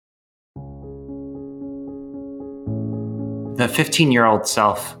the 15-year-old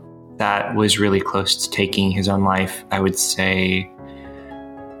self that was really close to taking his own life, I would say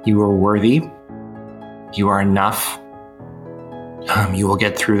you are worthy. You are enough. You will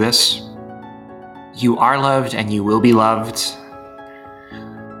get through this. You are loved and you will be loved.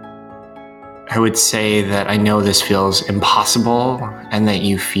 I would say that I know this feels impossible and that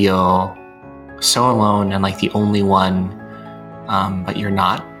you feel so alone and like the only one, but you're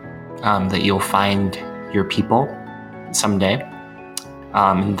not. That you'll find your people someday.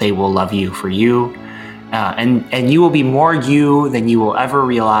 They will love you for you. And you will be more you than you will ever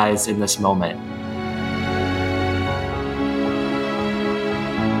realize in this moment.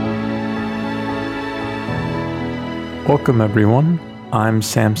 Welcome, everyone. I'm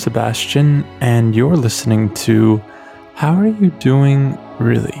Sam Sebastian, and you're listening to How Are You Doing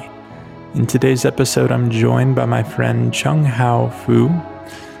Really? In today's episode, I'm joined by my friend Chung Hao Fu.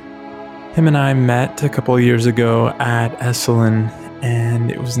 Him and I met a couple of years ago at Esalen,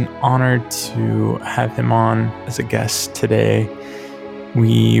 and it was an honor to have him on as a guest today.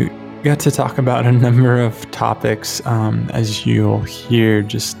 We got to talk about a number of topics, as you'll hear,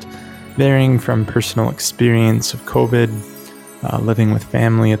 just varying from personal experience of COVID, living with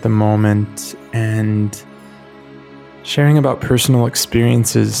family at the moment, and sharing about personal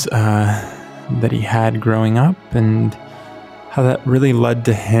experiences that he had growing up and how that really led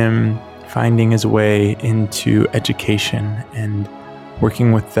to him finding his way into education and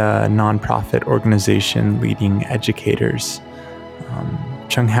working with a nonprofit organization, Leading Educators.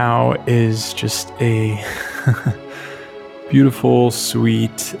 Chung Hao is just a beautiful,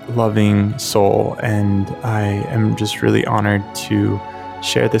 sweet, loving soul, and I am just really honored to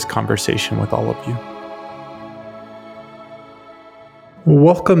share this conversation with all of you.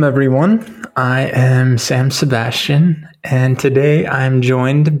 Welcome, everyone. I am Sam Sebastian, and today I'm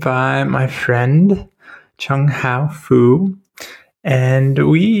joined by my friend Chung Hao Fu, and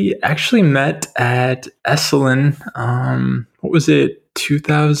we actually met at Esalen. What was it,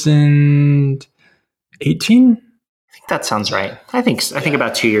 2018? I think that sounds right. I think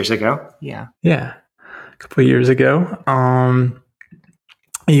about 2 years ago. Yeah, a couple of years ago.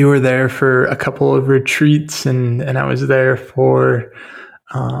 You were there for a couple of retreats, and I was there for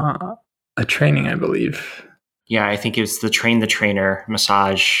a training, I believe. Yeah, I think it was the Train the Trainer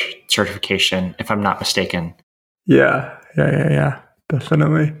massage certification, if I'm not mistaken. Yeah,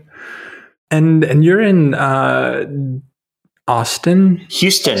 definitely. And you're in Austin?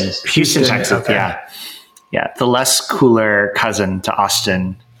 Houston, Texas. Okay. Yeah, the less cooler cousin to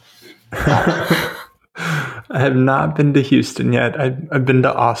Austin. I have not been to Houston yet. I've been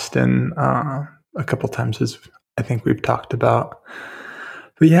to Austin a couple times, as I think we've talked about.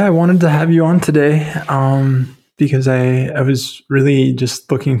 But yeah, I wanted to have you on today because I was really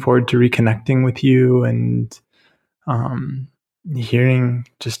just looking forward to reconnecting with you and hearing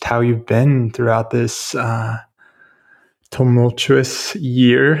just how you've been throughout this tumultuous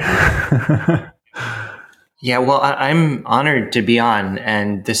year. Yeah, well, I'm honored to be on,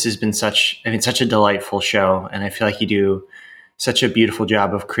 and this has been such a delightful show, and I feel like you do such a beautiful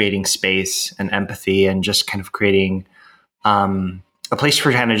job of creating space and empathy and just kind of creating a place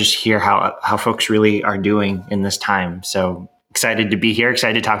for kind of just hear how folks really are doing in this time. So excited to be here,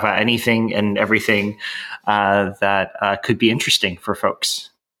 excited to talk about anything and everything that could be interesting for folks.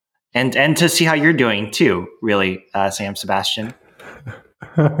 And to see how you're doing too, really, Sam Sebastian.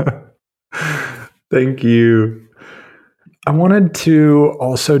 Thank you. I wanted to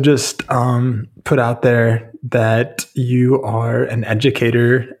also just put out there that you are an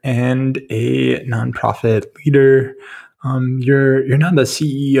educator and a nonprofit leader. You're not the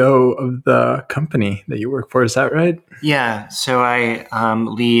CEO of the company that you work for, is that right? Yeah. So I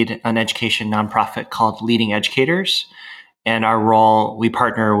lead an education nonprofit called Leading Educators. And our role, we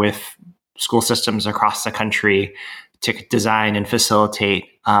partner with school systems across the country to design and facilitate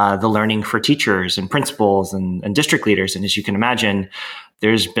the learning for teachers and principals and district leaders. And as you can imagine,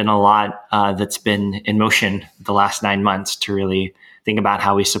 there's been a lot that's been in motion the last 9 months to really think about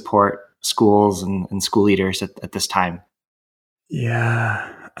how we support schools and school leaders at this time. Yeah.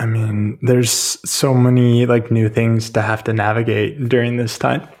 I mean, there's so many new things to have to navigate during this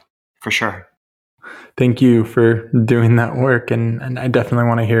time. For sure. Thank you for doing that work. And I definitely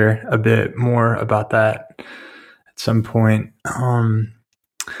want to hear a bit more about that at some point.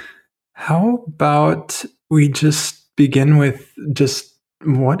 How about we just begin with just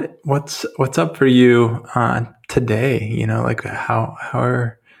what's up for you today? How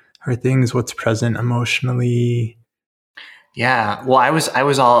are things? What's present emotionally? Yeah, well, I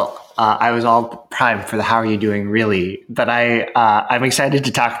was all primed for the "How are you doing?" really, but I'm excited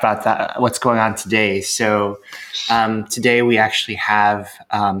to talk about that. What's going on today? So today we actually have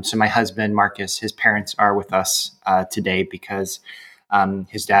so my husband Marcus, his parents are with us today because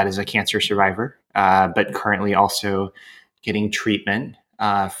his dad is a cancer survivor, but currently also getting treatment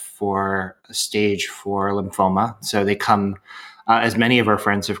for a stage 4 lymphoma. So they come, as many of our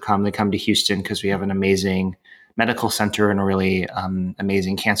friends have come. They come to Houston because we have an amazing medical center and a really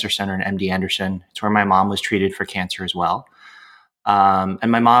amazing cancer center in MD Anderson. It's where my mom was treated for cancer as well.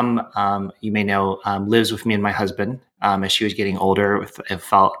 And my mom, you may know, lives with me and my husband. As she was getting older, it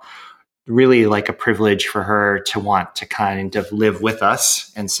felt really like a privilege for her to want to kind of live with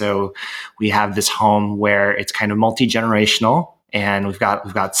us. And so we have this home where it's kind of multi-generational, and we've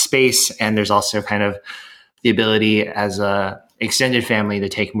got space, and there's also kind of the ability as a extended family to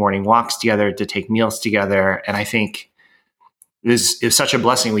take morning walks together, to take meals together. And I think it was such a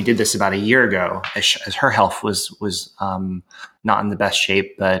blessing. We did this about a year ago as her health was not in the best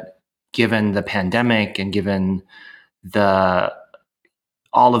shape, but given the pandemic and given the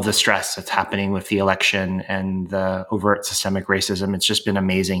all of the stress that's happening with the election and the overt systemic racism, it's just been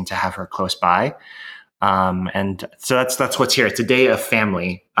amazing to have her close by. And so that's what's here. It's a day of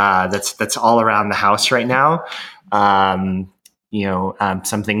family. That's all around the house right now.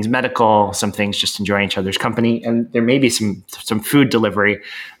 Some things medical, some things just enjoying each other's company, and there may be some food delivery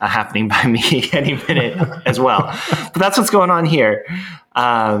happening by me any minute as well. But that's what's going on here.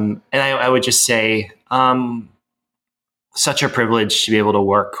 And I would just say, such a privilege to be able to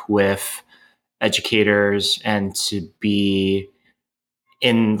work with educators and to be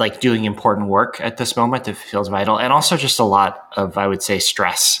in like doing important work at this moment that feels vital, and also just a lot of, I would say,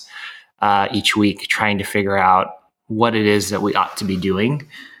 stress each week trying to figure out what it is that we ought to be doing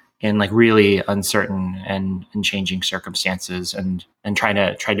in like really uncertain and changing circumstances, and try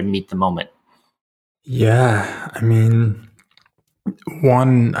to meet the moment. Yeah, I mean,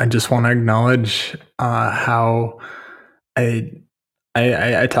 one, I just want to acknowledge how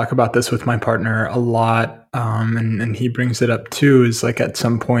I talk about this with my partner a lot, and he brings it up too, is like at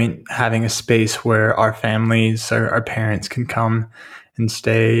some point having a space where our families, our parents can come and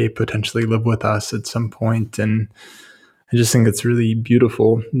stay, potentially live with us at some point. And I just think it's really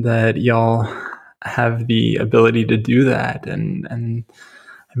beautiful that y'all have the ability to do that. And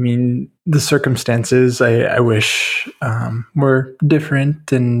I mean, the circumstances I wish were different,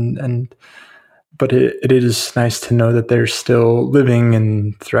 but it is nice to know that they're still living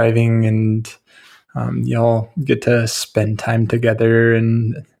and thriving, and y'all get to spend time together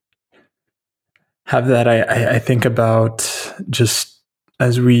and have that. I think about just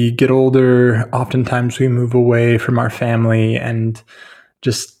as we get older, oftentimes we move away from our family and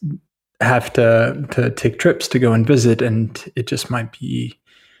just have to take trips to go and visit, and it just might be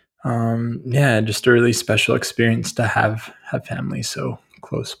just a really special experience to have family so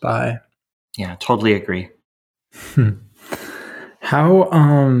close by. Yeah, totally agree. How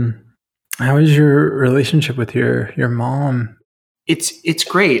is your relationship with your mom? It's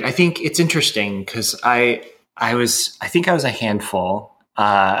great. I think it's interesting because I think I was a handful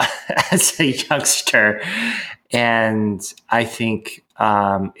as a youngster, and I think so.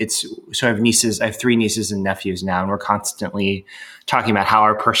 I have nieces. I have 3 nieces and nephews now, and we're constantly talking about how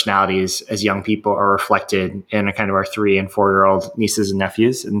our personalities as young people are reflected in a kind of our 3 and 4-year-old nieces and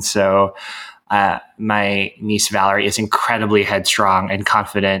nephews. And so my niece Valerie is incredibly headstrong and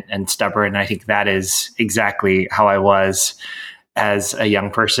confident and stubborn. And I think that is exactly how I was as a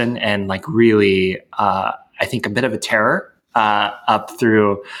young person, and like really, I think a bit of a terror up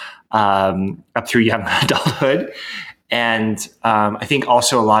through young adulthood. And I think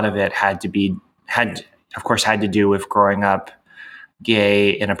also a lot of it had to do with growing up gay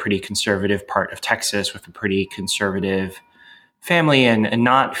in a pretty conservative part of Texas with a pretty conservative family, and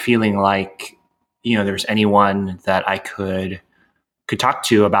not feeling like, there was anyone that I could talk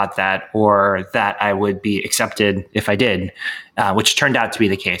to about that, or that I would be accepted if I did, which turned out to be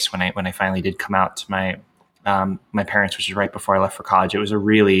the case when I finally did come out to my parents, which was right before I left for college. It was a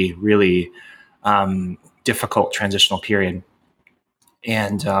really, really difficult transitional period.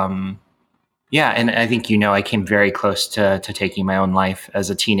 And and I think, I came very close to taking my own life as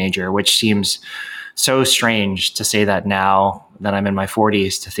a teenager, which seems so strange to say that now that I'm in my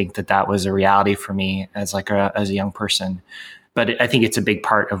 40s, to think that was a reality for me as a young person. But I think it's a big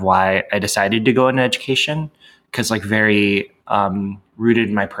part of why I decided to go into education, because very rooted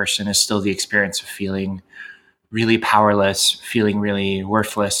in my person is still the experience of feeling really powerless, feeling really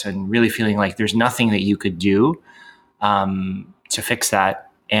worthless, and really feeling like there's nothing that you could do to fix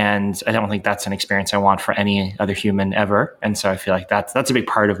that. And I don't think that's an experience I want for any other human ever. And so I feel like that's a big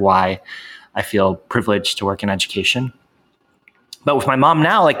part of why I feel privileged to work in education. But with my mom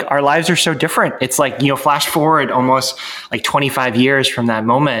now, like our lives are so different. It's like, flash forward almost like 25 years from that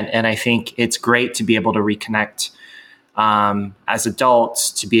moment. And I think it's great to be able to reconnect as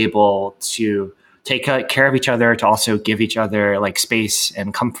adults, to be able to take care of each other, to also give each other like space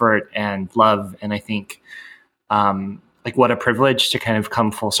and comfort and love. And I think like what a privilege to kind of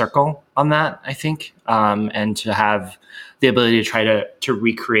come full circle on that, I think, and to have the ability to try to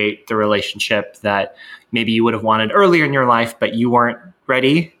recreate the relationship that maybe you would have wanted earlier in your life, but you weren't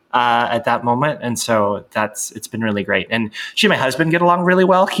ready at that moment. And so it's been really great. And she and my husband get along really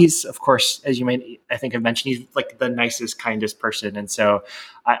well. He's, of course, as I think I've mentioned, he's like the nicest, kindest person. And so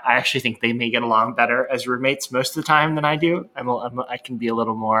I actually think they may get along better as roommates most of the time than I do. I can be a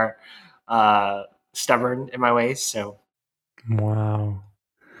little more stubborn in my ways. So. Wow.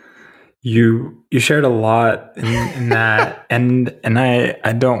 You shared a lot in that, and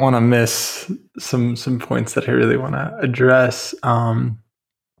I don't want to miss some points that I really want to address.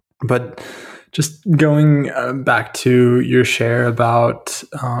 But just going back to your share about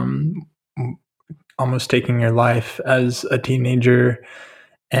almost taking your life as a teenager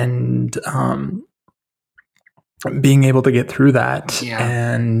and being able to get through that,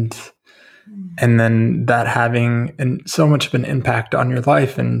 and then that having so much of an impact on your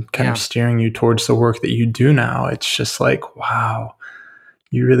life and kind of steering you towards the work that you do now. It's just like, wow,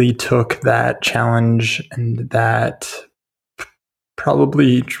 you really took that challenge and that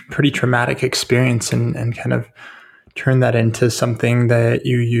probably pretty traumatic experience and kind of turned that into something that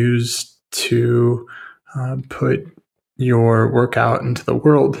you use to put your work out into the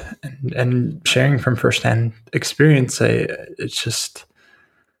world, and sharing from firsthand experience. It's just,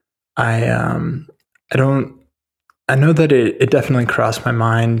 I know that it definitely crossed my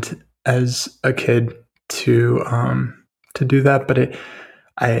mind as a kid to do that, but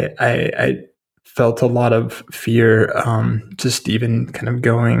I felt a lot of fear, just even kind of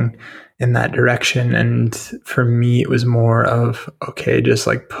going in that direction. And for me, it was more of, okay, just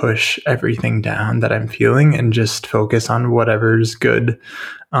like push everything down that I'm feeling and just focus on whatever's good.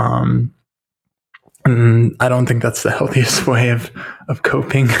 And I don't think that's the healthiest way of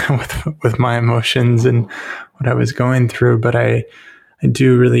coping with my emotions and what I was going through. But I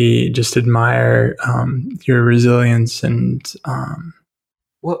do really just admire your resilience. And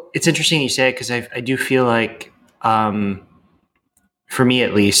well, it's interesting you say it, because I do feel like, for me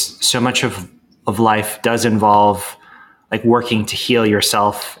at least, so much of life does involve like working to heal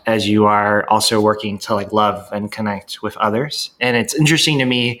yourself as you are also working to like love and connect with others. And it's interesting to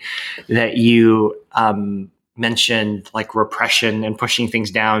me that you mentioned like repression and pushing things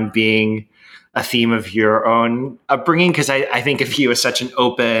down being a theme of your own upbringing, because I think of you as such an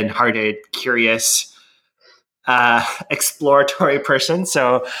open-hearted, curious, exploratory person.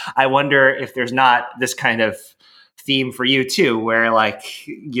 So I wonder if there's not this kind of theme for you too, where like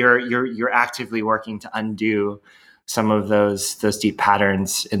you're actively working to undo some of those deep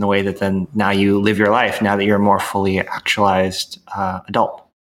patterns in the way that then now you live your life, now that you're a more fully actualized adult.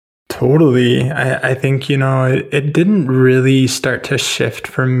 Totally. I think, it didn't really start to shift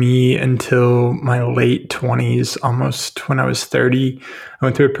for me until my late 20s, almost when I was 30. I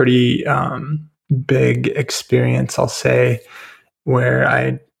went through a pretty big experience, I'll say,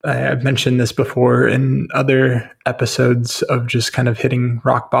 where I've mentioned this before in other episodes, of just kind of hitting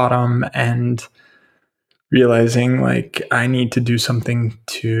rock bottom and realizing like I need to do something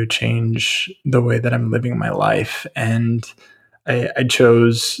to change the way that I'm living my life. And I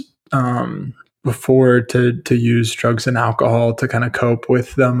chose before to use drugs and alcohol to kind of cope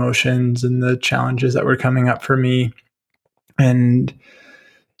with the emotions and the challenges that were coming up for me. And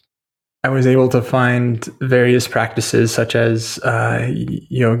I was able to find various practices such as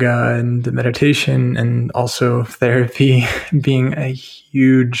yoga and meditation, and also therapy being a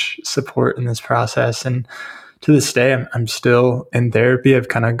huge support in this process. And to this day, I'm still in therapy. I've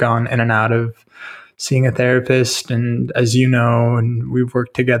kind of gone in and out of seeing a therapist. And as you know, and we've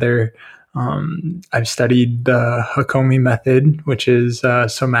worked together, I've studied the Hakomi method, which is a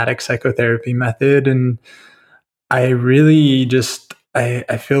somatic psychotherapy method. And I really just,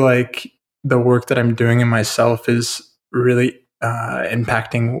 I feel like the work that I'm doing in myself is really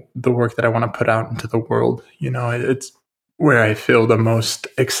impacting the work that I want to put out into the world. It's where I feel the most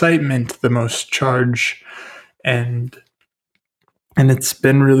excitement, the most charge, and it's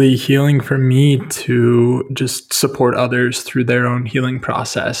been really healing for me to just support others through their own healing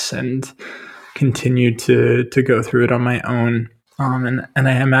process and continue to go through it on my own. And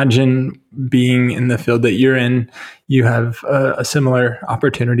I imagine being in the field that you're in, you have a similar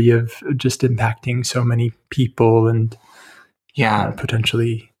opportunity of just impacting so many people and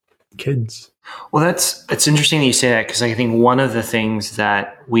potentially kids. Well, it's interesting that you say that, because I think one of the things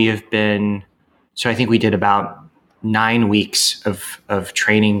that we have been, so I think we did about 9 weeks of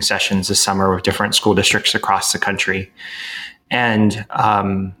training sessions this summer with different school districts across the country. And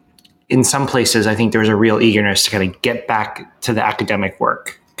in some places, I think there was a real eagerness to kind of get back to the academic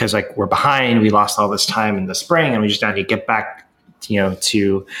work, because like we're behind, we lost all this time in the spring and we just had to get back,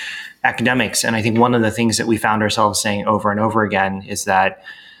 to academics. And I think one of the things that we found ourselves saying over and over again is that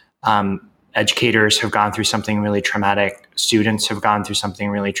educators have gone through something really traumatic. Students have gone through something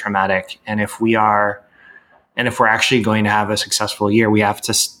really traumatic. And if we're actually going to have a successful year, we have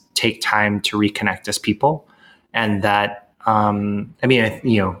to take time to reconnect as people. And that,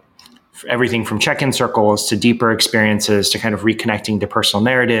 everything from check-in circles to deeper experiences to kind of reconnecting to personal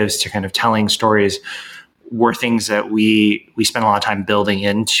narratives to kind of telling stories were things that we spent a lot of time building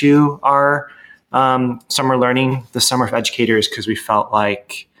into our summer learning, the Summer of Educators, because we felt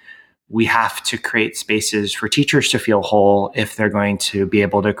like we have to create spaces for teachers to feel whole if they're going to be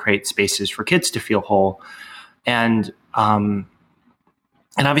able to create spaces for kids to feel whole. And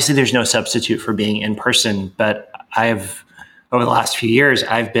obviously there's no substitute for being in person, but over the last few years,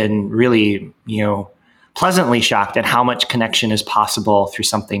 I've been really, pleasantly shocked at how much connection is possible through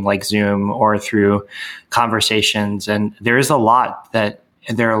something like Zoom or through conversations. And there's a lot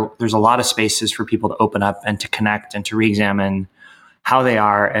of spaces for people to open up and to connect and to reexamine how they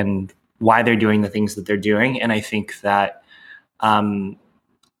are and why they're doing the things that they're doing. And I think that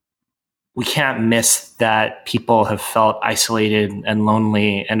we can't miss that people have felt isolated and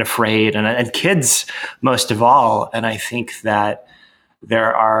lonely and afraid, and kids most of all. And I think that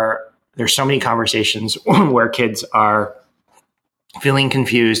there's so many conversations where kids are feeling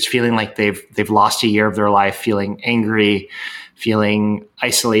confused, feeling like they've lost a year of their life, feeling angry, feeling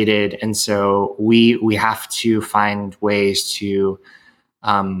isolated. And so we have to find ways to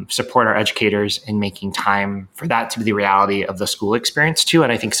support our educators in making time for that to be the reality of the school experience too.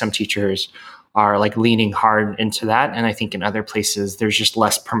 And I think some teachers are like leaning hard into that. And I think in other places, there's just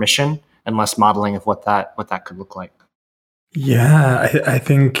less permission and less modeling of what that could look like. Yeah, I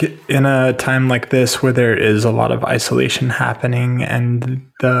think in a time like this where there is a lot of isolation happening and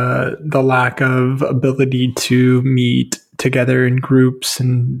the lack of ability to meet together in groups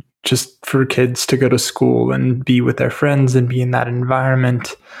and just for kids to go to school and be with their friends and be in that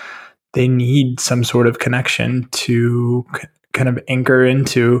environment, they need some sort of connection to kind of anchor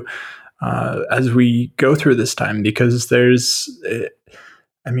into as we go through this time, because there's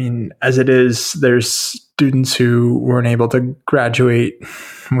students who weren't able to graduate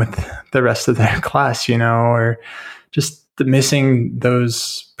with the rest of their class, or just missing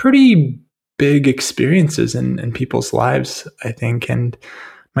those pretty big experiences in people's lives, I think. And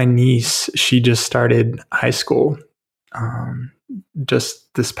my niece, she just started high school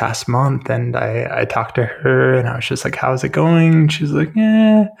just this past month, and I talked to her and I was just like, how's it going? She's like,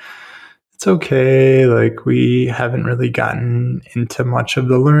 it's okay. Like, we haven't really gotten into much of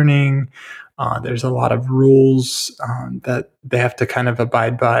the learning. There's a lot of rules that they have to kind of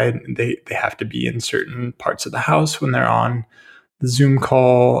abide by. They have to be in certain parts of the house when they're on the Zoom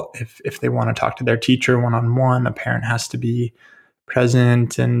call. If they want to talk to their teacher one-on-one, a parent has to be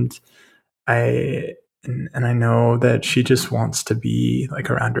present. And I know that she just wants to be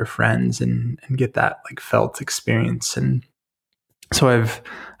like around her friends and get that like felt experience. And so I've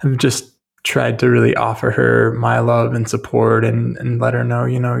just tried to really offer her my love and support and let her know,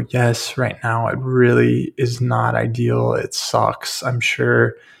 yes, right now it really is not ideal. It sucks. I'm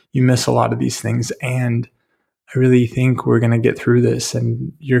sure you miss a lot of these things. And I really think we're going to get through this,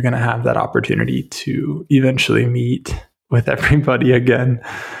 and you're going to have that opportunity to eventually meet with everybody again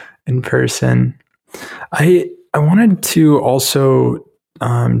in person. I wanted to also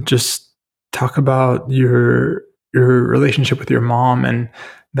just talk about your relationship with your mom and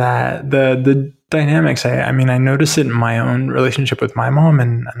that the dynamics. I mean, I notice it in my own relationship with my mom,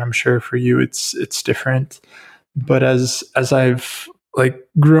 and I'm sure for you it's different. But as I've like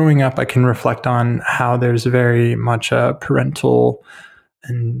growing up, I can reflect on how there's very much a parental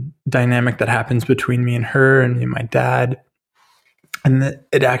and dynamic that happens between me and her and my dad. And that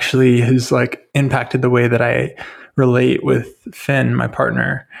it actually has like impacted the way that I relate with Finn, my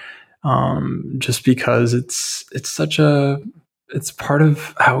partner, just because it's part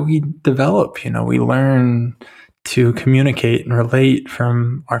of how we develop. We learn to communicate and relate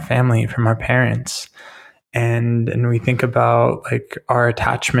from our family, from our parents. And we think about like our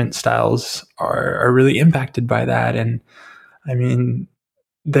attachment styles are really impacted by that. And I mean,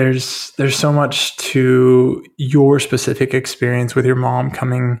 there's so much to your specific experience with your mom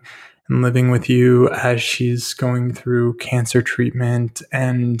coming and living with you as she's going through cancer treatment.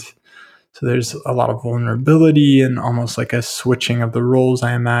 And so there's a lot of vulnerability and almost like a switching of the roles,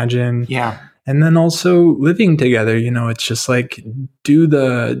 I imagine. Yeah. And then also living together, it's just like, do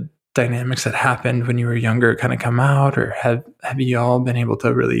the dynamics that happened when you were younger kind of come out, or have you all been able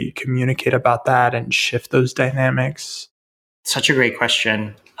to really communicate about that and shift those dynamics? Such a great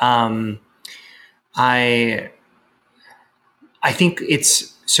question. I think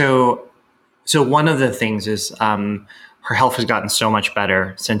it's so one of the things is her health has gotten so much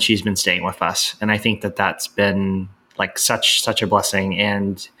better since she's been staying with us, and I think that that's been like such a blessing.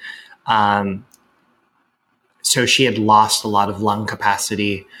 And so she had lost a lot of lung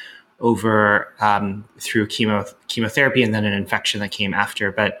capacity over through chemotherapy and then an infection that came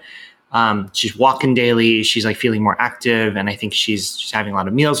after. But she's walking daily. She's like feeling more active, and I think she's having a lot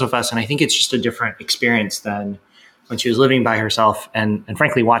of meals with us. And I think it's just a different experience than when she was living by herself and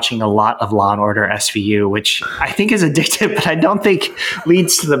frankly watching a lot of Law and Order SVU, which I think is addictive, but I don't think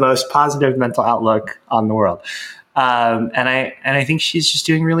leads to the most positive mental outlook on the world. And I think she's just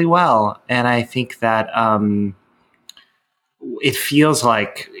doing really well. And I think that it feels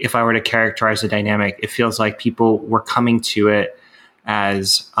like, if I were to characterize the dynamic, it feels like people were coming to it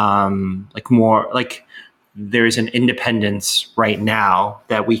as like more like there's an independence right now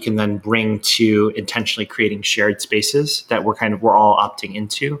that we can then bring to intentionally creating shared spaces that we're all opting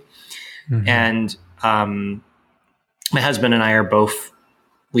into. Mm-hmm. And my husband and I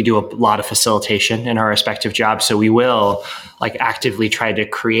we do a lot of facilitation in our respective jobs. So we will like actively try to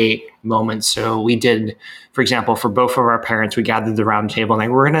create moments. So we did, for example, for both of our parents, we gathered the round table and like,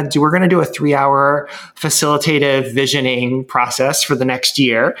 we're going to do a 3-hour facilitative visioning process for the next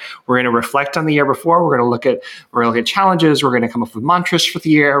year. We're going to reflect on the year before. We're going to look at challenges. We're going to come up with mantras for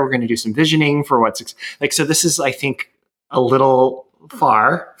the year. We're going to do some visioning for what's like, so this is, I think, a little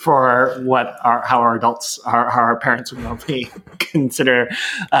far for how our parents would normally consider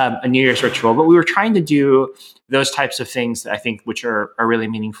a New Year's ritual. But we were trying to do those types of things that I think which are really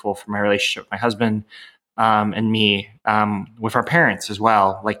meaningful for my relationship with my husband and me with our parents as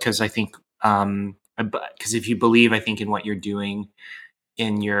well. Like, because I think because if you believe, I think, in what you're doing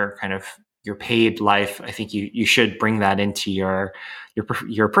in your kind of your paid life, I think you should bring that into your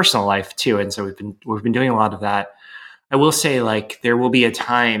personal life too. And so we've been doing a lot of that. I will say, like, there will be a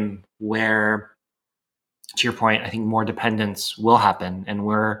time where, to your point, I think more dependence will happen, and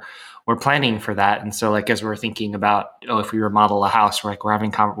we're planning for that. And so, like, as we're thinking about, if we remodel a house, we're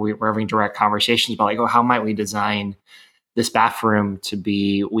having direct conversations about, like, how might we design this bathroom to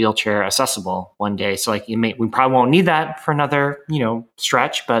be wheelchair accessible one day? So, like, we probably won't need that for another,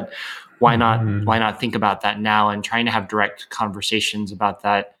 stretch, but why not? Mm-hmm. Why not think about that now and trying to have direct conversations about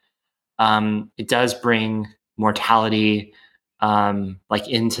that? It does bring mortality like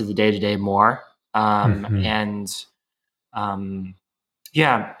into the day-to-day more mm-hmm. And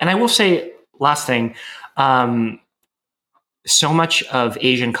I will say, last thing, so much of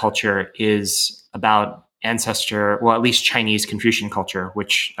Asian culture is about ancestor, well, at least Chinese Confucian culture,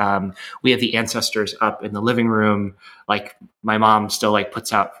 which we have the ancestors up in the living room. Like, my mom still like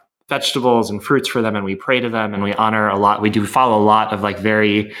puts out vegetables and fruits for them, and we pray to them, and we honor a lot. We do follow a lot of like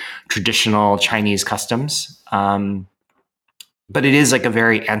very traditional Chinese customs. But it is like a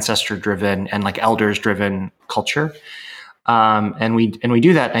very ancestor driven and like elders driven culture. And we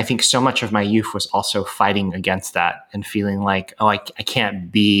do that. And I think so much of my youth was also fighting against that and feeling like, I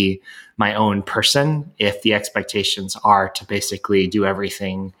can't be my own person if the expectations are to basically do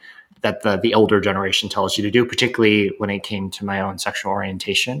everything that the older generation tells you to do, particularly when it came to my own sexual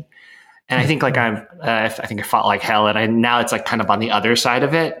orientation. And I think like I think I fought like hell, and now it's like kind of on the other side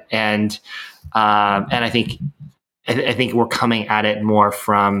of it. And I think we're coming at it more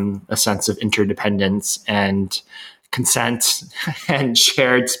from a sense of interdependence and consent and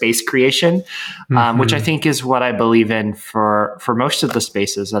shared space creation, mm-hmm. which I think is what I believe in for most of the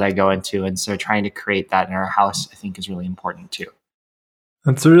spaces that I go into. And so trying to create that in our house, I think, is really important too.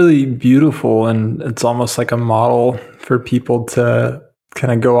 That's really beautiful. And it's almost like a model for people to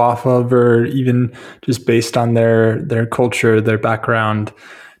kind of go off of, or even just based on their culture, their background,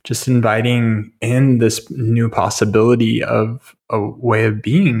 just inviting in this new possibility of a way of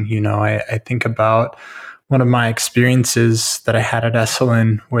being. I think about one of my experiences that I had at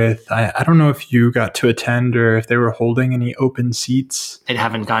Esalen with, I don't know if you got to attend or if they were holding any open seats. I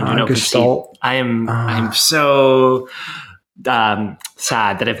haven't gone to an open seat. I'm so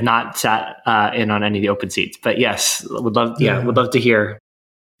sad that I've not sat in on any of the open seats, but yes, would love to hear.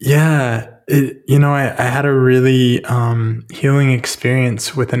 Yeah, I had a really healing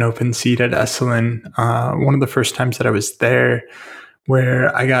experience with an open seat at Esalen. One of the first times that I was there,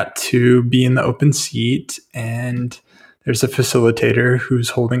 where I got to be in the open seat, and there's a facilitator who's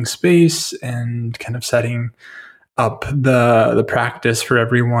holding space and kind of setting up the practice for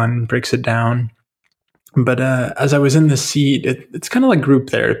everyone, breaks it down. But as I was in the seat, it's kind of like group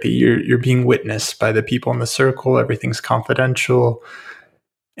therapy. You're being witnessed by the people in the circle. Everything's confidential.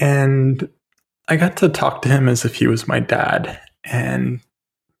 And I got to talk to him as if he was my dad. And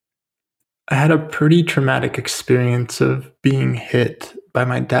I had a pretty traumatic experience of being hit by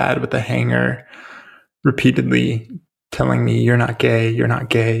my dad with a hanger, repeatedly telling me, "You're not gay, you're not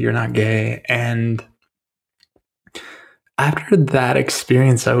gay, you're not gay." And after that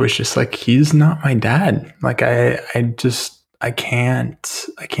experience, I was just like, he's not my dad. Like I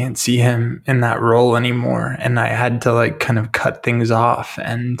can't see him in that role anymore. And I had to like kind of cut things off.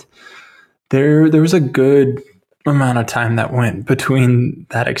 And there was a good amount of time that went between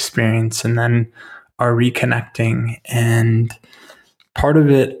that experience and then our reconnecting. And part of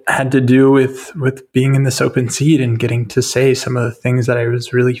it had to do with being in this open seat and getting to say some of the things that I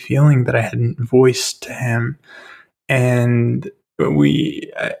was really feeling that I hadn't voiced to him. And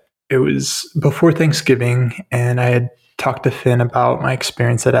it was before Thanksgiving, and I had talked to Finn about my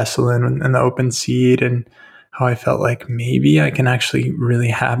experience at Esalen and the open seat, and how I felt like maybe I can actually really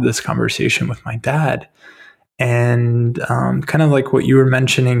have this conversation with my dad. And kind of like what you were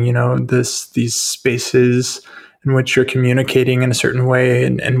mentioning, these spaces in which you're communicating in a certain way,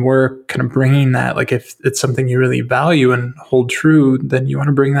 and we're kind of bringing that, like if it's something you really value and hold true, then you want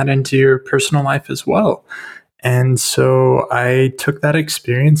to bring that into your personal life as well. And so I took that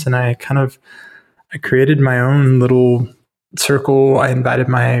experience and I created my own little circle. I invited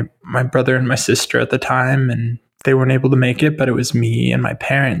my brother and my sister at the time, and they weren't able to make it, but it was me and my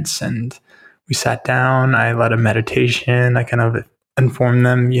parents. And we sat down, I led a meditation. I kind of informed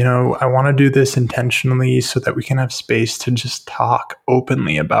them, I want to do this intentionally so that we can have space to just talk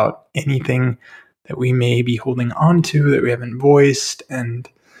openly about anything that we may be holding on to that we haven't voiced. And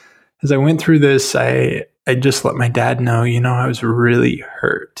as I went through this, I just let my dad know, I was really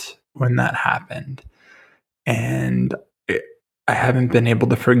hurt when that happened. And I haven't been able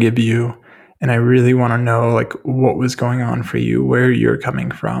to forgive you. And I really want to know, like, what was going on for you, where you're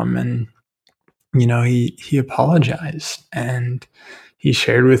coming from. And, he apologized. And he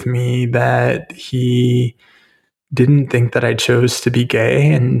shared with me that he didn't think that I chose to be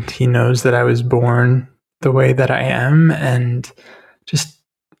gay. And he knows that I was born the way that I am. And just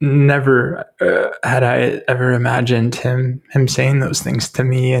never had I ever imagined him saying those things to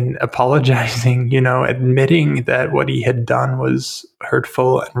me and apologizing, admitting that what he had done was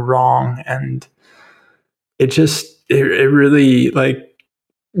hurtful and wrong. And it really like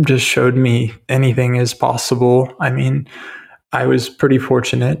just showed me anything is possible. I mean, I was pretty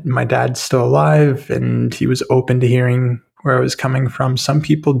fortunate. My dad's still alive and he was open to hearing where I was coming from. Some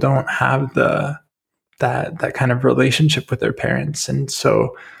people don't have that kind of relationship with their parents. And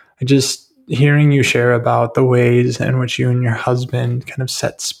so hearing you share about the ways in which you and your husband kind of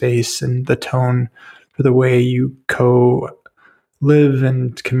set space and the tone for the way you live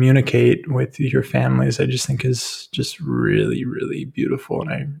and communicate with your families, I just think is just really, really beautiful.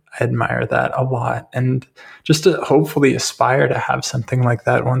 And I admire that a lot. And just to hopefully aspire to have something like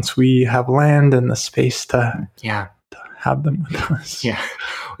that once we have land and the space to have them with us. Yeah.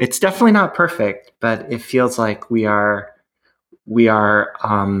 It's definitely not perfect, but it feels like we're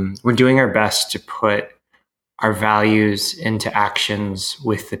doing our best to put our values into actions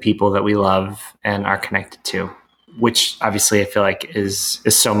with the people that we love and are connected to, which obviously I feel like is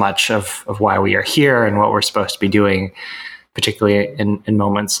so much of why we are here and what we're supposed to be doing, particularly in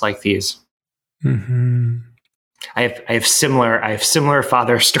moments like these. Mm-hmm. I have similar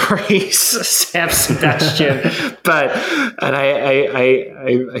father stories, Sam Sebastian, and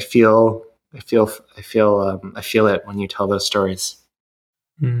I feel it when you tell those stories.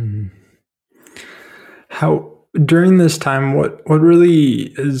 Mm. How during this time, what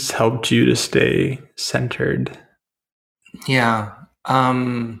really has helped you to stay centered? Yeah,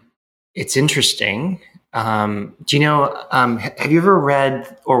 it's interesting. Do you know, have you ever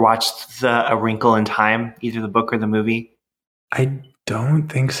read or watched A Wrinkle in Time, either the book or the movie? I don't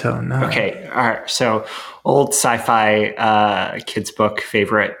think so, no. Okay, all right. So old sci-fi kids book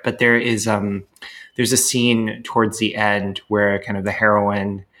favorite, but there's a scene towards the end where kind of the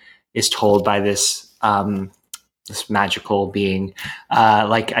heroine is told by this magical being,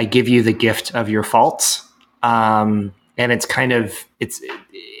 like, I give you the gift of your faults. And it's kind of,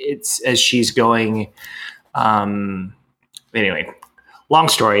 it's as she's going, anyway, long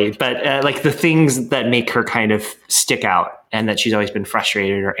story, but like the things that make her kind of stick out and that she's always been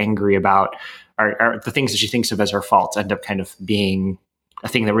frustrated or angry about are the things that she thinks of as her faults end up kind of being a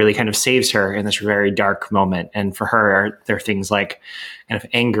thing that really kind of saves her in this very dark moment. And for her, there are things like kind of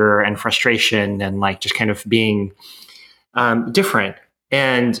anger and frustration and like just kind of being different.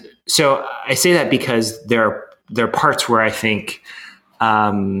 And so I say that because there are parts where I think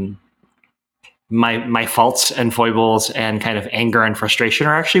my faults and foibles and kind of anger and frustration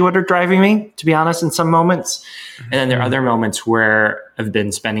are actually what are driving me, to be honest, in some moments. And then there are other moments where I've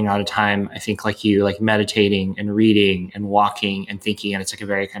been spending a lot of time, I think like you, like meditating and reading and walking and thinking, and it's like a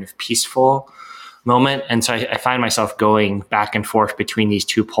very kind of peaceful moment. And so I find myself going back and forth between these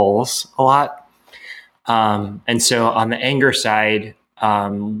two poles a lot. And so on the anger side,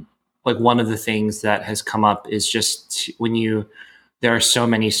 like one of the things that has come up is just there are so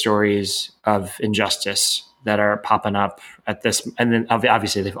many stories of injustice that are popping up at this, and then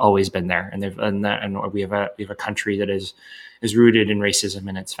obviously they've always been there, and we have a country that is rooted in racism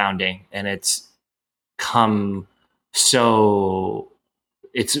in its founding, and it's come so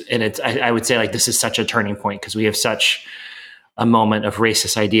I would say like this is such a turning point because we have such a moment of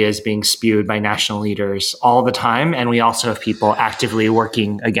racist ideas being spewed by national leaders all the time. And we also have people actively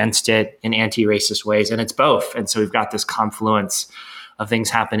working against it in anti-racist ways. And it's both. And so we've got this confluence of things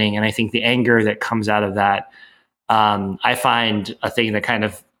happening. And I think the anger that comes out of that, I find a thing that kind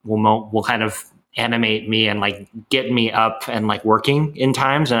of will kind of animate me and like get me up and like working in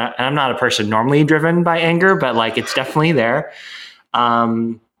times. And I'm not a person normally driven by anger, but like it's definitely there.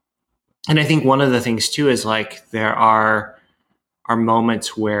 And I think one of the things too is like there are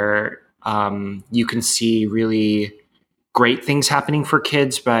moments where you can see really great things happening for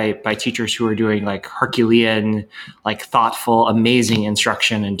kids by teachers who are doing like Herculean, like thoughtful, amazing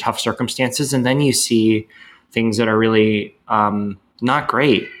instruction in tough circumstances. And then you see things that are really not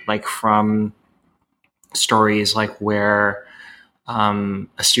great, like from stories like where a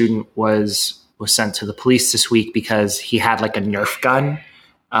student was sent to the police this week because he had like a Nerf gun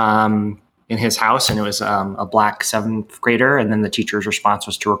in his house, and it was a black 7th grader. And then the teacher's response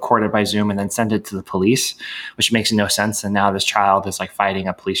was to record it by Zoom and then send it to the police, which makes no sense. And now this child is like fighting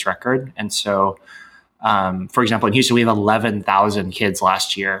a police record. And so, for example, in Houston, we have 11,000 kids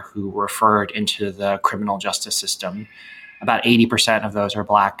last year who were referred into the criminal justice system. About 80% of those are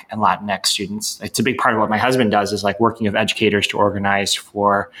Black and Latinx students. It's a big part of what my husband does is like working with educators to organize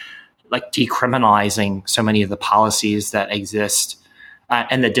for like decriminalizing so many of the policies that exist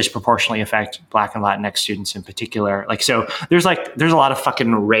and that disproportionately affect Black and Latinx students in particular. Like, so there's a lot of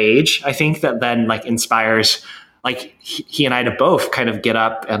fucking rage, I think, that then like inspires, like he and I to both kind of get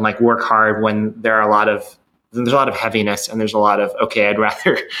up and like work hard when there's a lot of heaviness and there's a lot of, okay, I'd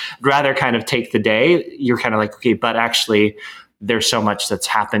rather kind of take the day. You're kind of like, okay, but actually there's so much that's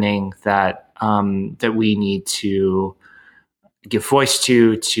happening that we need to give voice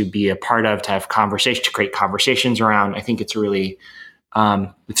to be a part of, to have conversation, to create conversations around. I think it's really,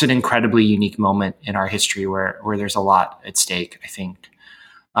 it's an incredibly unique moment in our history where there's a lot at stake, I think.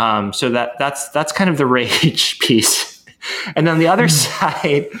 So that's kind of the rage piece. And on the other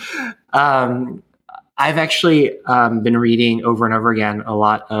side, I've actually been reading over and over again a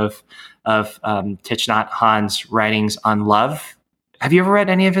lot of Thich Nhat Hanh's writings on love. Have you ever read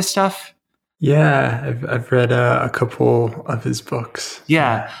any of his stuff? Yeah, I've read a couple of his books.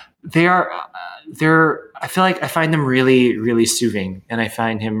 Yeah, they're. I feel like I find them really, really soothing, and I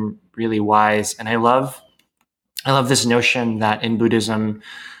find him really wise. And I love this notion that in Buddhism,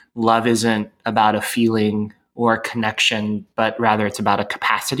 love isn't about a feeling or a connection, but rather it's about a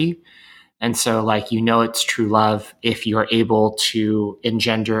capacity. And so, like, it's true love if you're able to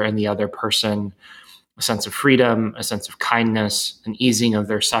engender in the other person a sense of freedom, a sense of kindness, an easing of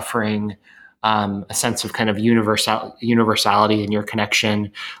their suffering, a sense of kind of universality in your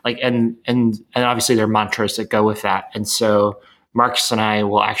connection, like, and obviously there are mantras that go with that. And so Marcus and I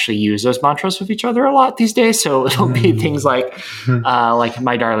will actually use those mantras with each other a lot these days. So it'll be things like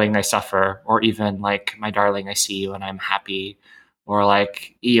my darling, I suffer, or even like my darling, I see you and I'm happy, or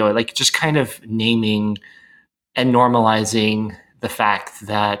like, like just kind of naming and normalizing the fact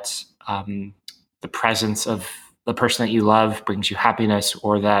that the presence of the person that you love brings you happiness,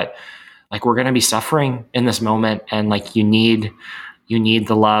 or that like we're going to be suffering in this moment, and like you need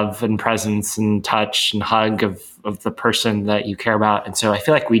the love and presence and touch and hug of the person that you care about. And so I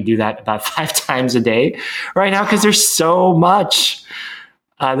feel like we do that about 5 times a day right now, because there's so much.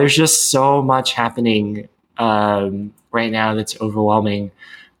 There's just so much happening right now that's overwhelming.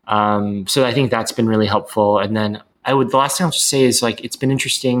 So I think that's been really helpful. And then the last thing I'll just say is like it's been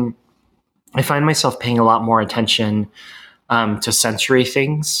interesting. I find myself paying a lot more attention to sensory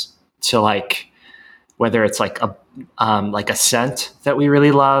things, to like whether it's like a scent that we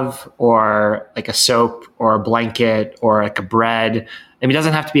really love, or like a soap or a blanket or like a bread. I mean, it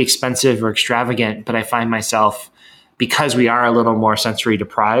doesn't have to be expensive or extravagant, but I find myself, because we are a little more sensory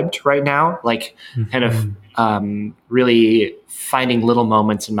deprived right now, like kind of really finding little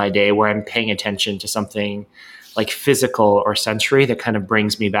moments in my day where I'm paying attention to something like physical or sensory that kind of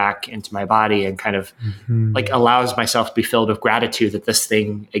brings me back into my body and kind of like allows myself to be filled with gratitude that this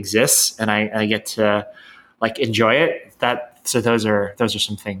thing exists and I get to like enjoy it. So those are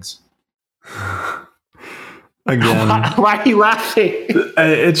some things. Again, why are you laughing?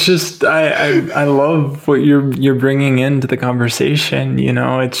 It's just I love what you're bringing into the conversation. You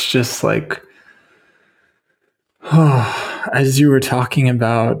know, it's just like, as you were talking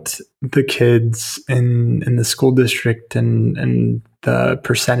about the kids in the school district and the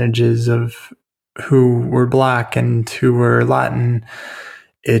percentages of who were Black and who were Latin,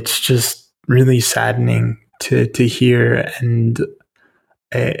 it's just really saddening to hear and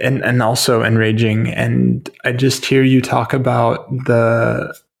also enraging. And I just hear you talk about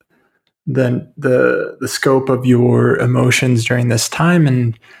the scope of your emotions during this time,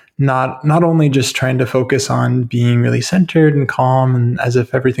 and not only just trying to focus on being really centered and calm and as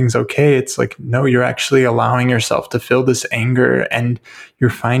if everything's okay. It's like, no, you're actually allowing yourself to feel this anger, and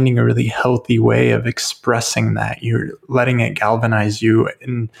you're finding a really healthy way of expressing that. You're letting it galvanize you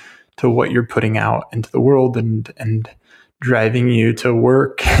into what you're putting out into the world, and driving you to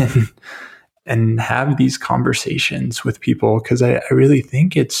work and have these conversations with people. Because I really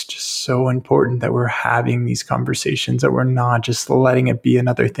think it's just so important that we're having these conversations, that we're not just letting it be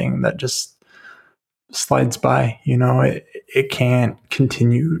another thing that just slides by. You know, it can't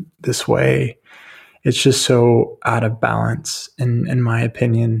continue this way. It's just so out of balance, in my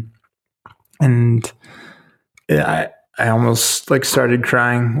opinion. And I almost like started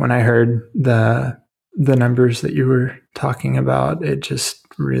crying when I heard the numbers that you were talking about. It just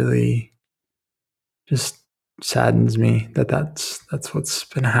really just saddens me that that's what's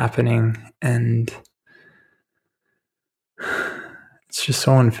been happening, and it's just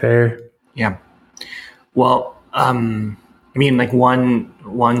so unfair. Yeah. Well, I mean, like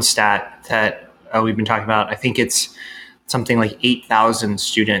one stat that we've been talking about, I think it's something like 8,000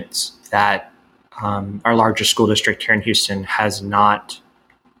 students that our largest school district here in Houston has not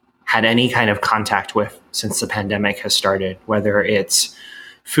had any kind of contact with since the pandemic has started, whether it's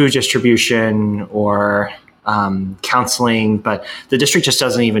food distribution or counseling, but the district just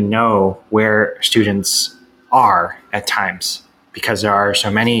doesn't even know where students are at times because there are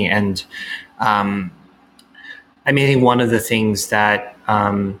so many. And I mean, I think one of the things that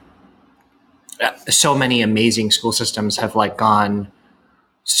so many amazing school systems have like gone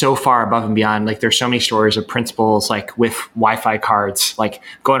so far above and beyond. Like there's so many stories of principals like with Wi-Fi cards, like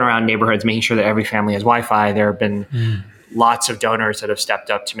going around neighborhoods, making sure that every family has Wi-Fi. There have been lots of donors that have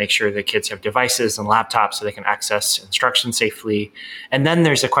stepped up to make sure that kids have devices and laptops so they can access instruction safely. And then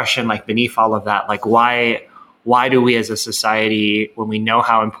there's a question like beneath all of that, like why do we as a society, when we know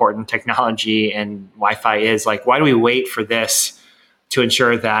how important technology and Wi-Fi is, like why do we wait for this to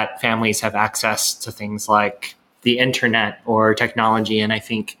ensure that families have access to things like the internet or technology? And I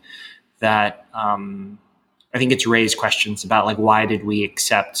think that it's raised questions about like why did we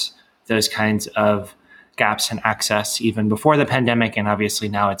accept those kinds of gaps in access even before the pandemic, and obviously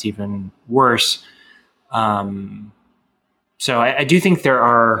now it's even worse. So I do think there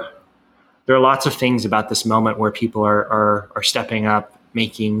are lots of things about this moment where people are stepping up,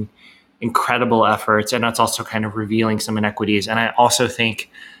 making incredible efforts, and that's also kind of revealing some inequities. And I also think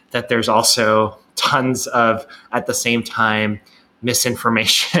that there's also tons of, at the same time,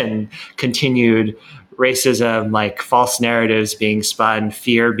 misinformation, continued racism, like false narratives being spun,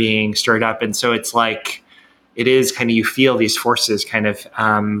 fear being stirred up. And so it's like, it is kind of, you feel these forces kind of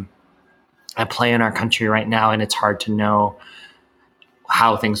at play in our country right now, and it's hard to know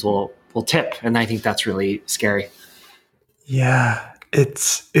how things will tip. And I think that's really scary. Yeah,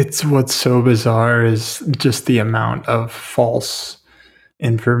 it's what's so bizarre is just the amount of false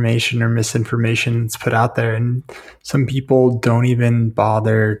information or misinformation that's put out there, and some people don't even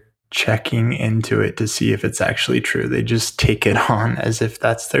bother checking into it to see if it's actually true. They just take it on as if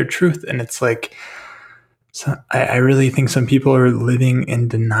that's their truth. And it's like, so I really think some people are living in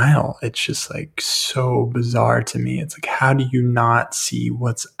denial. It's just like so bizarre to me. It's like, how do you not see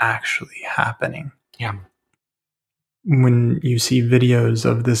what's actually happening? Yeah. When you see videos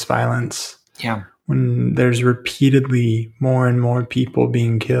of this violence, yeah, when there's repeatedly more and more people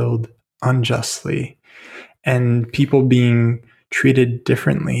being killed unjustly, and people being treated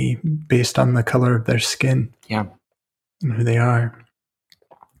differently based on the color of their skin. Yeah. and who they are.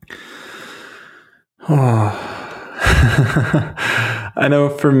 Oh, I know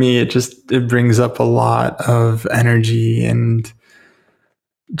for me, it brings up a lot of energy and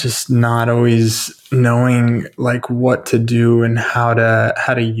just not always knowing like what to do and how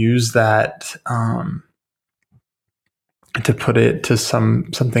to use that to put it to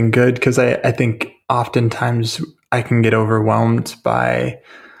something good. Because I think oftentimes I can get overwhelmed by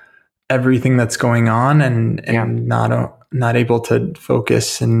everything that's going on and not able to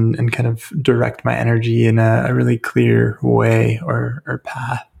focus and kind of direct my energy in a really clear way or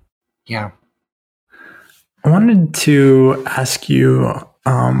path. Yeah. I wanted to ask you,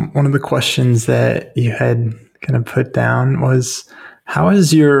 one of the questions that you had kind of put down was, how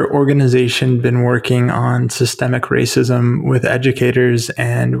has your organization been working on systemic racism with educators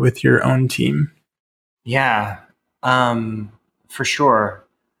and with your own team? Yeah, for sure.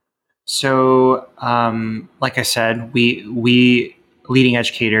 So, like I said, we leading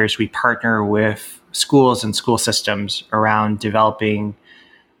educators, we partner with schools and school systems around developing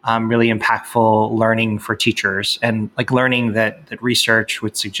really impactful learning for teachers, and like learning that research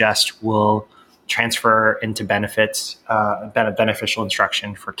would suggest will transfer into beneficial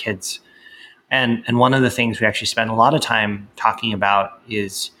instruction for kids. And one of the things we actually spend a lot of time talking about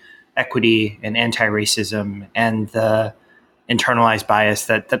is equity and anti-racism and the internalized bias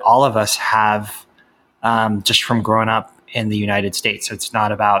that all of us have, just from growing up in the United States. So it's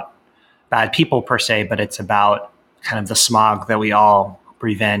not about bad people per se, but it's about kind of the smog that we all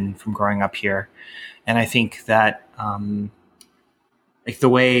breathe in from growing up here. And I think that like the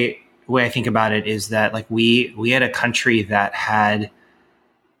way I think about it is that like we had a country that had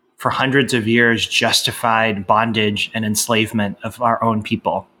for hundreds of years justified bondage and enslavement of our own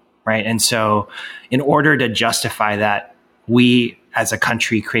people, right? And so in order to justify that, we as a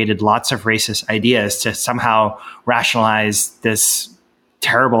country created lots of racist ideas to somehow rationalize this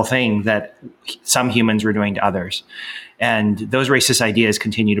terrible thing that some humans were doing to others. And those racist ideas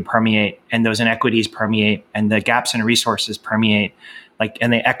continue to permeate, and those inequities permeate, and the gaps in resources permeate,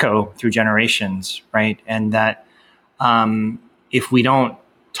 and they echo through generations, right? And that if we don't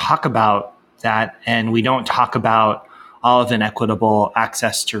talk about that, and we don't talk about all of the inequitable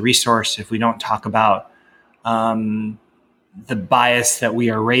access to resource, if we don't talk about the bias that we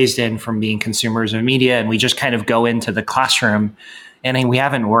are raised in from being consumers of media, and we just kind of go into the classroom, and we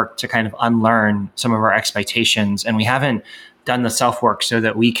haven't worked to kind of unlearn some of our expectations, and we haven't done the self-work so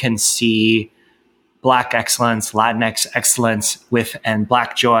that we can see Black excellence, Latinx excellence and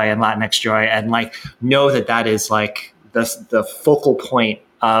Black joy and Latinx joy, and know that is the focal point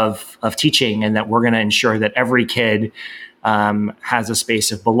of teaching, and that we're going to ensure that every kid has a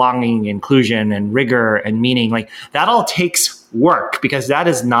space of belonging, inclusion, and rigor and meaning. That all takes work, because that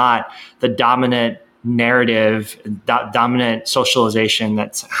is not the dominant narrative, dominant socialization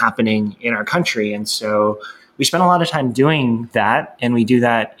that's happening in our country. And so we spend a lot of time doing that, and we do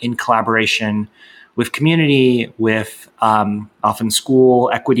that in collaboration with community, with often school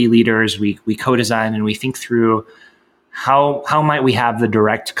equity leaders. We co-design and we think through how might we have the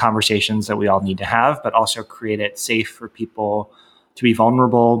direct conversations that we all need to have, but also create it safe for people to be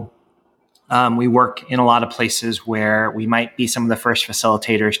vulnerable. We work in a lot of places where we might be some of the first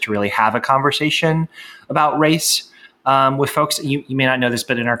facilitators to really have a conversation about race with folks. You may not know this,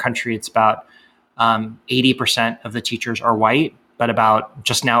 but in our country, it's about 80% of the teachers are white, but about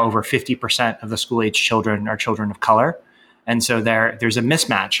just now over 50% of the school-age children are children of color. And so there's a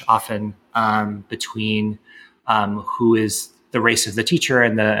mismatch often between who is the race of the teacher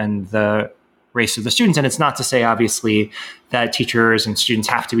and the race of the students. And it's not to say, obviously, that teachers and students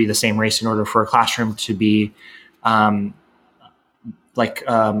have to be the same race in order for a classroom to be excellent,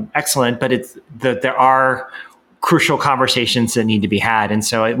 but it's that there are crucial conversations that need to be had. And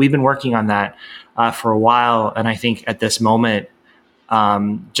so we've been working on that for a while. And I think at this moment,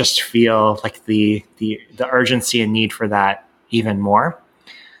 just feel like the urgency and need for that even more.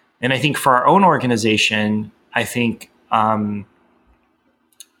 And I think for our own organization, I think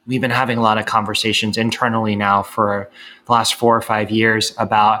we've been having a lot of conversations internally now for the last 4 or 5 years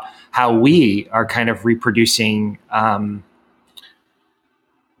about how we are kind of reproducing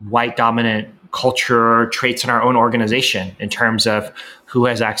white dominant culture traits in our own organization in terms of who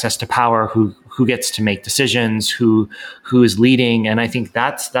has access to power, who gets to make decisions, who is leading. And I think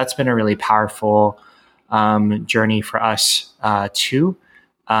that's been a really powerful journey for us too.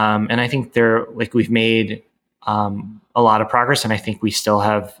 And I think we've made a lot of progress, and I think we still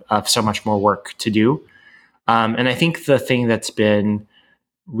have so much more work to do. And I think the thing that's been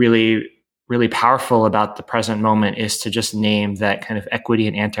really really powerful about the present moment is to just name that kind of equity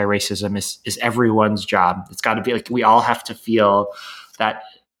and anti-racism is everyone's job. It's got to be like, we all have to feel that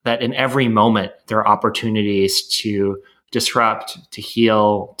in every moment there are opportunities to disrupt, to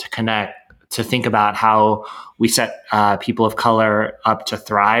heal, to connect, to think about how we set people of color up to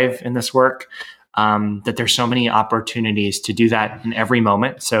thrive in this work. That there's so many opportunities to do that in every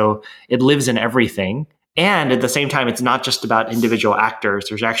moment. So it lives in everything. And at the same time, it's not just about individual actors.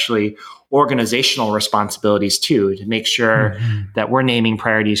 There's actually organizational responsibilities too, to make sure that we're naming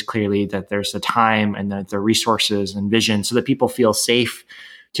priorities clearly, that there's the time and the resources and vision so that people feel safe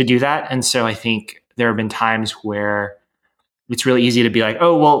to do that. And so I think there have been times where it's really easy to be like,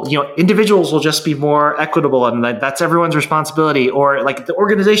 oh, well, individuals will just be more equitable and that's everyone's responsibility, or like the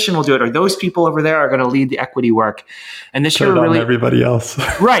organization will do it, or those people over there are going to lead the equity work. And this year, really, everybody else,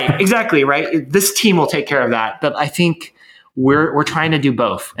 right? Exactly, right. This team will take care of that. But I think we're trying to do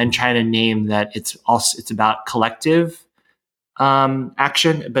both and trying to name that it's about collective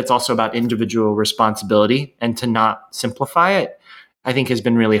action, but it's also about individual responsibility, and to not simplify it, I think has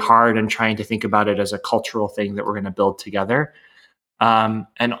been really hard, and trying to think about it as a cultural thing that we're going to build together.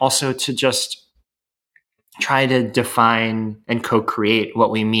 And also to just try to define and co-create what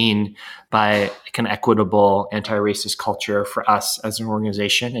we mean by like an equitable anti-racist culture for us as an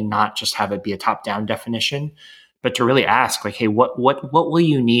organization, and not just have it be a top-down definition, but to really ask like, hey, what will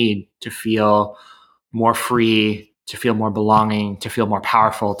you need to feel more free, to feel more belonging, to feel more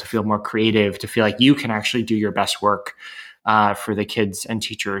powerful, to feel more creative, to feel like you can actually do your best work for the kids and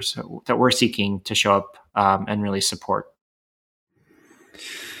teachers that we're seeking to show up and really support.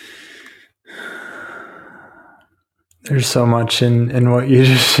 There's so much in what you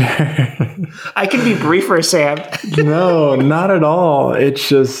just shared. I can be briefer, Sam. No, not at all. It's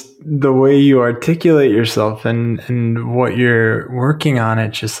just the way you articulate yourself and what you're working on.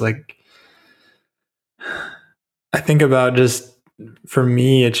 It's just like, I think about, just for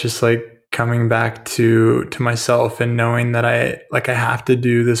me, it's just like coming back to myself and knowing that I have to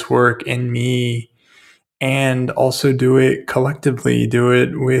do this work in me, and also do it collectively, do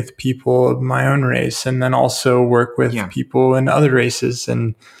it with people of my own race, and then also work with people in other races.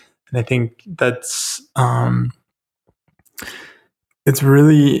 And I think that's, it's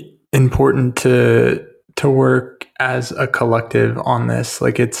really important to work as a collective on this.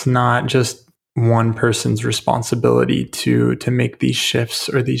 Like, it's not just one person's responsibility to make these shifts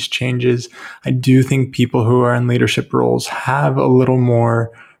or these changes. I do think people who are in leadership roles have a little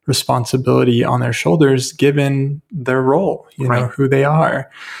more responsibility on their shoulders, given their role, you know, who they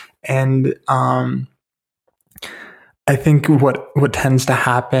are. And I think what tends to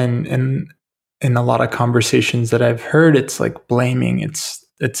happen in a lot of conversations that I've heard, it's like blaming. It's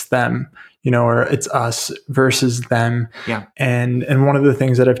them, you know, or it's us versus them. Yeah. And one of the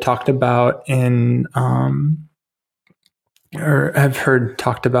things that I've talked about or I've heard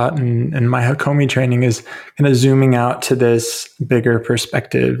talked about in my Hakomi training is kind of zooming out to this bigger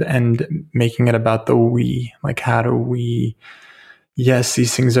perspective and making it about the we. Like, how do we, yes,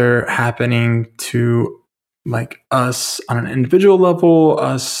 these things are happening to like us on an individual level,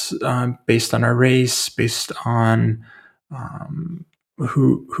 us based on our race, based on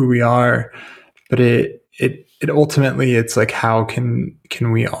who we are, but it ultimately, it's like, how can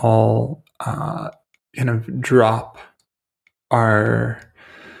we all kind of drop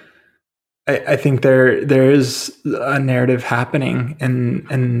I think there is a narrative happening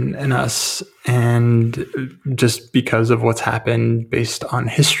in us, and just because of what's happened based on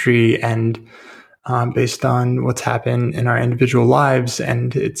history and based on what's happened in our individual lives.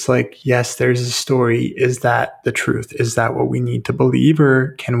 And it's like, yes, there's a story. Is that the truth? Is that what we need to believe,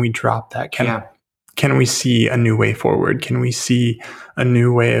 or can we drop that? Can we see a new way forward? Can we see a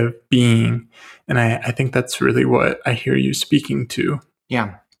new way of being? And I think that's really what I hear you speaking to.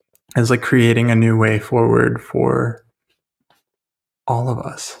 Yeah. Is like creating a new way forward for all of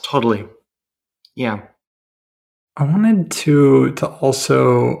us. Totally. Yeah. I wanted to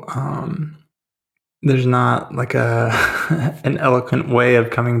also, there's not like an eloquent way of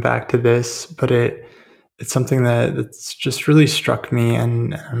coming back to this, but it's something that's just really struck me,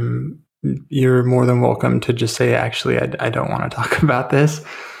 and you're more than welcome to just say, actually, I don't want to talk about this,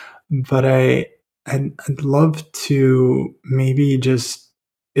 but I'd love to maybe just,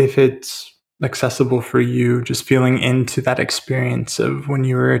 if it's accessible for you, just feeling into that experience of when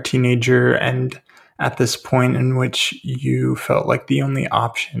you were a teenager and at this point in which you felt like the only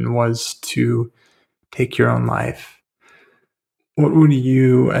option was to take your own life. What would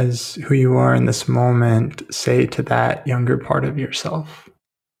you, as who you are in this moment, say to that younger part of yourself,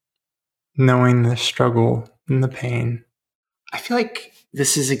 knowing the struggle and the pain? I feel like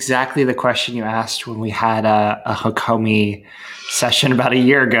this is exactly the question you asked when we had a Hakomi session about a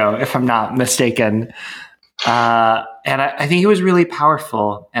year ago, if I'm not mistaken. And I think it was really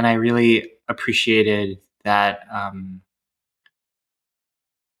powerful, and I really appreciated that.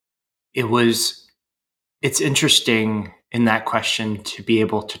 It's interesting in that question to be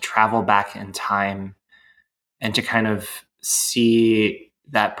able to travel back in time and to kind of see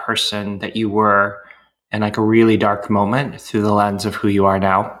that person that you were in like a really dark moment through the lens of who you are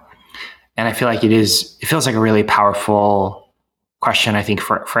now. And I feel like it feels like a really powerful question, I think,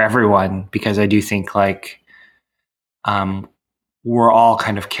 for everyone, because I do think like we're all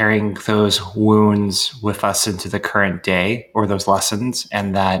kind of carrying those wounds with us into the current day, or those lessons,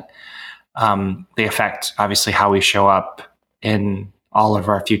 and that they affect obviously how we show up in all of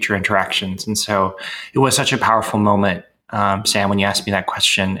our future interactions. And so it was such a powerful moment, Sam, when you asked me that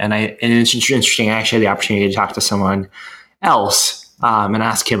question. And it's interesting. I actually had the opportunity to talk to someone else and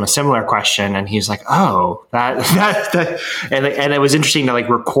ask him a similar question, and he's like, "Oh, that," and it was interesting to like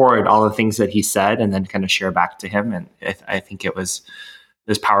record all the things that he said and then kind of share back to him. And I think it was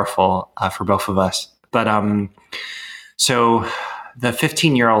powerful for both of us. But so the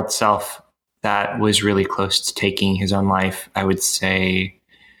 15-year-old self that was really close to taking his own life, I would say,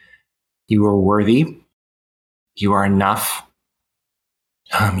 you are worthy. You are enough.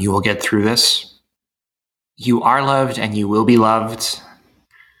 You will get through this. You are loved and you will be loved.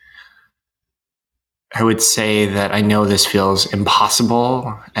 I would say that I know this feels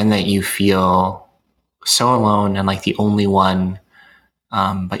impossible and that you feel so alone and like the only one,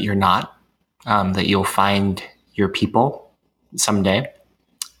 but you're not. That you'll find your people someday.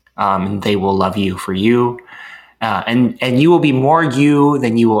 And they will love you for you. And you will be more you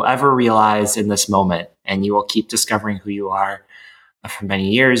than you will ever realize in this moment. And you will keep discovering who you are for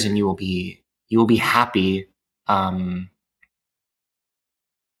many years, and you will be happy. Don't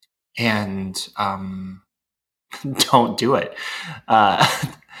do it.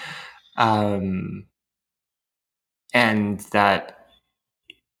 And that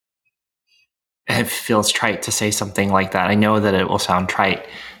it feels trite to say something like that. I know that it will sound trite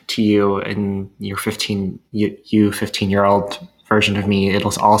to you and your 15-year-old version of me.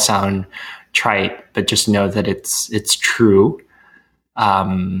 It'll all sound trite, but just know that it's true.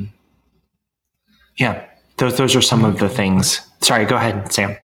 Yeah, those are some of the things. Sorry, go ahead,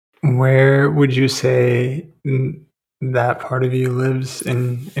 Sam. Where would you say that part of you lives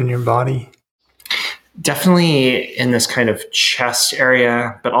in your body? Definitely in this kind of chest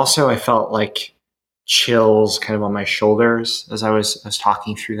area, but also I felt like chills kind of on my shoulders as I was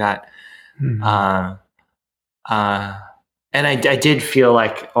talking through that. Mm-hmm. And I did feel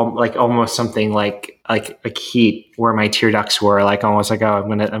like almost something like heat where my tear ducts were, like almost like, oh, I'm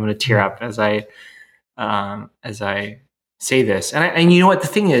gonna tear up as I say this. And you know what the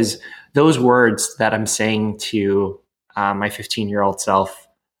thing is, those words that I'm saying to my 15-year-old self,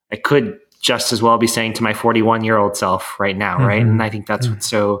 I could just as well be saying to my 41-year-old self right now, mm-hmm. right? And I think that's what's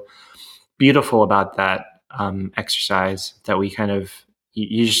so beautiful about that exercise, that we kind of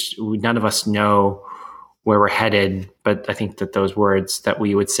none of us know where we're headed, but I think that those words that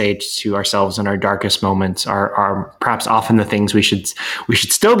we would say to ourselves in our darkest moments are perhaps often the things we should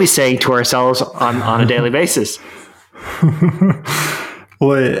still be saying to ourselves on a daily basis.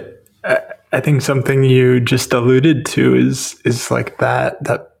 Well, I think something you just alluded to is like that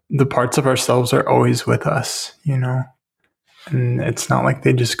the parts of ourselves are always with us, you know, and it's not like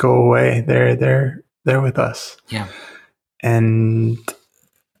they just go away. They're with us. Yeah. And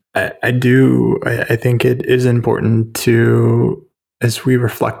I think it is important to, as we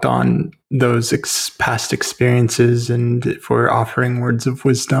reflect on those past experiences, and if we're offering words of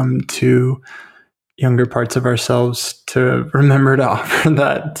wisdom to younger parts of ourselves, to remember to offer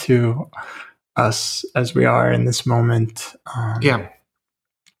that to us as we are in this moment. Yeah.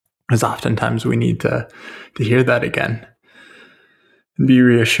 Because oftentimes we need to hear that again and be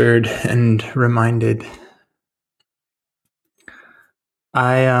reassured and reminded.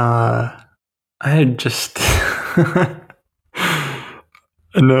 I just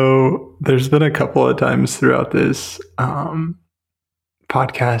know there's been a couple of times throughout this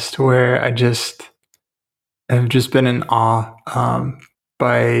podcast where I just have just been in awe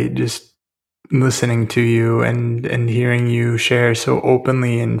by just listening to you and hearing you share so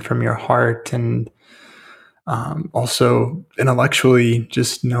openly and from your heart, and also intellectually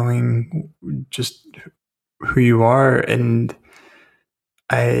just knowing just who you are. And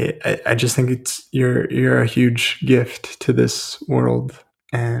I just think you're a huge gift to this world,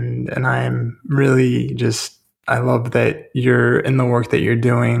 and I am really I love that you're in the work that you're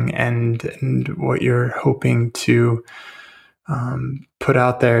doing and what you're hoping to put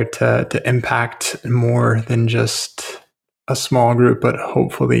out there to impact more than just a small group, but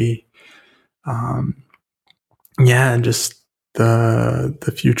hopefully, just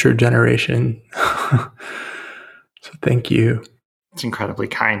the future generation. So thank you. It's incredibly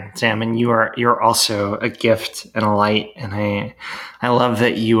kind, Sam, and you're also a gift and a light, and I love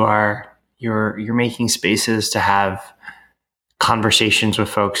that you're making spaces to have conversations with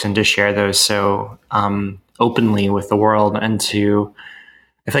folks and to share those so openly with the world, and I feel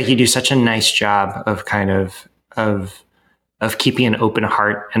like you do such a nice job of of keeping an open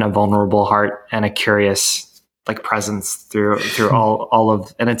heart and a vulnerable heart and a curious presence through all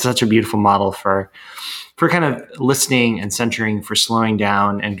of, and it's such a beautiful model for kind of listening and centering, for slowing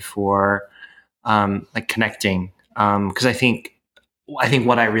down, and for connecting. Because I think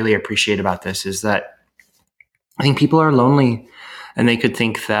what I really appreciate about this is that I think people are lonely, and they could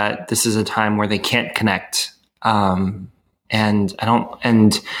think that this is a time where they can't connect. And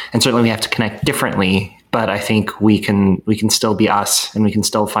certainly we have to connect differently, but I think we can still be us, and we can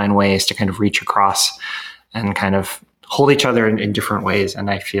still find ways to kind of reach across and kind of hold each other in different ways. And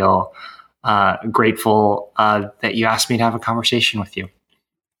I feel grateful that you asked me to have a conversation with you.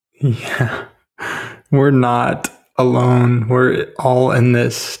 Yeah, we're not alone. We're all in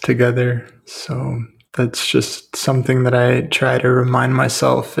this together. So that's just something that I try to remind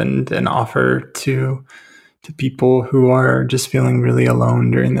myself and offer to people who are just feeling really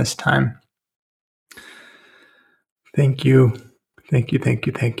alone during this time. Thank you. Thank you. Thank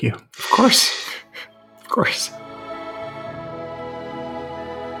you. Thank you. Of course. Of course.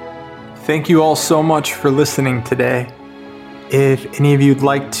 Thank you all so much for listening today. If any of you'd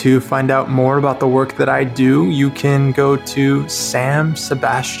like to find out more about the work that I do, you can go to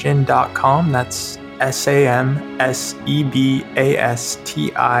samsebastian.com. That's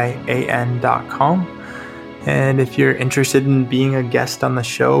SAMSEBASTIAN.com. And if you're interested in being a guest on the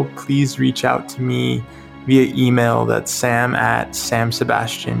show, please reach out to me via email. That's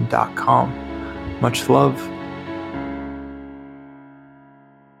sam@samsebastian.com. Much love.